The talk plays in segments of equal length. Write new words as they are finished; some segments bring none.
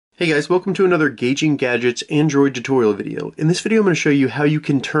Hey guys, welcome to another Gauging Gadgets Android tutorial video. In this video I'm going to show you how you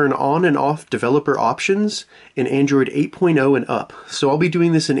can turn on and off developer options in Android 8.0 and up. So I'll be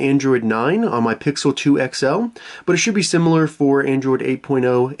doing this in Android 9 on my Pixel 2 XL, but it should be similar for Android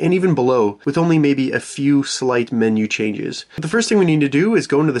 8.0 and even below, with only maybe a few slight menu changes. But the first thing we need to do is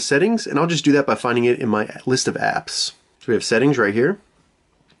go into the settings, and I'll just do that by finding it in my list of apps. So we have settings right here.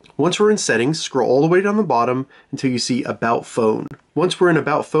 Once we're in settings, scroll all the way down the bottom until you see About Phone. Once we're in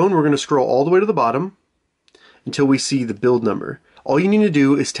About Phone, we're going to scroll all the way to the bottom until we see the build number. All you need to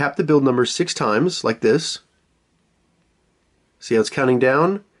do is tap the build number 6 times, like this. See how it's counting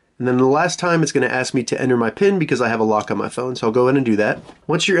down? And then the last time it's going to ask me to enter my PIN because I have a lock on my phone, so I'll go ahead and do that.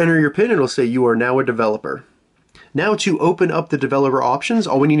 Once you enter your PIN, it'll say you are now a developer. Now to open up the developer options,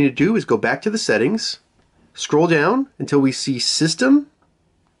 all we need to do is go back to the settings, scroll down until we see System,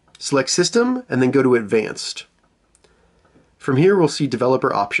 select System, and then go to Advanced. From here we'll see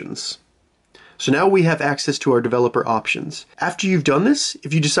Developer Options. So now we have access to our developer options. After you've done this,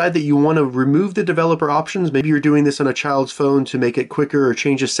 if you decide that you want to remove the developer options, maybe you're doing this on a child's phone to make it quicker or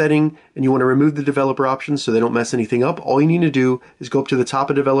change a setting, and you want to remove the developer options so they don't mess anything up, all you need to do is go up to the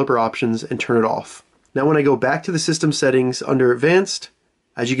top of developer options and turn it off. Now when I go back to the system settings under Advanced,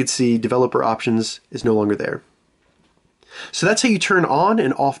 as you can see, developer options is no longer there. So that's how you turn on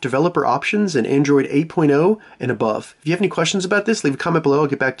and off developer options in Android 8.0 and above. If you have any questions about this, leave a comment below. I'll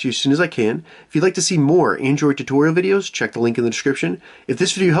get back to you as soon as I can. If you'd like to see more Android tutorial videos, check the link in the description. If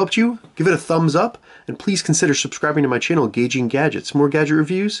this video helped you, give it a thumbs up, and please consider subscribing to my channel, Gauging Gadgets, more gadget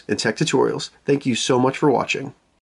reviews and tech tutorials. Thank you so much for watching.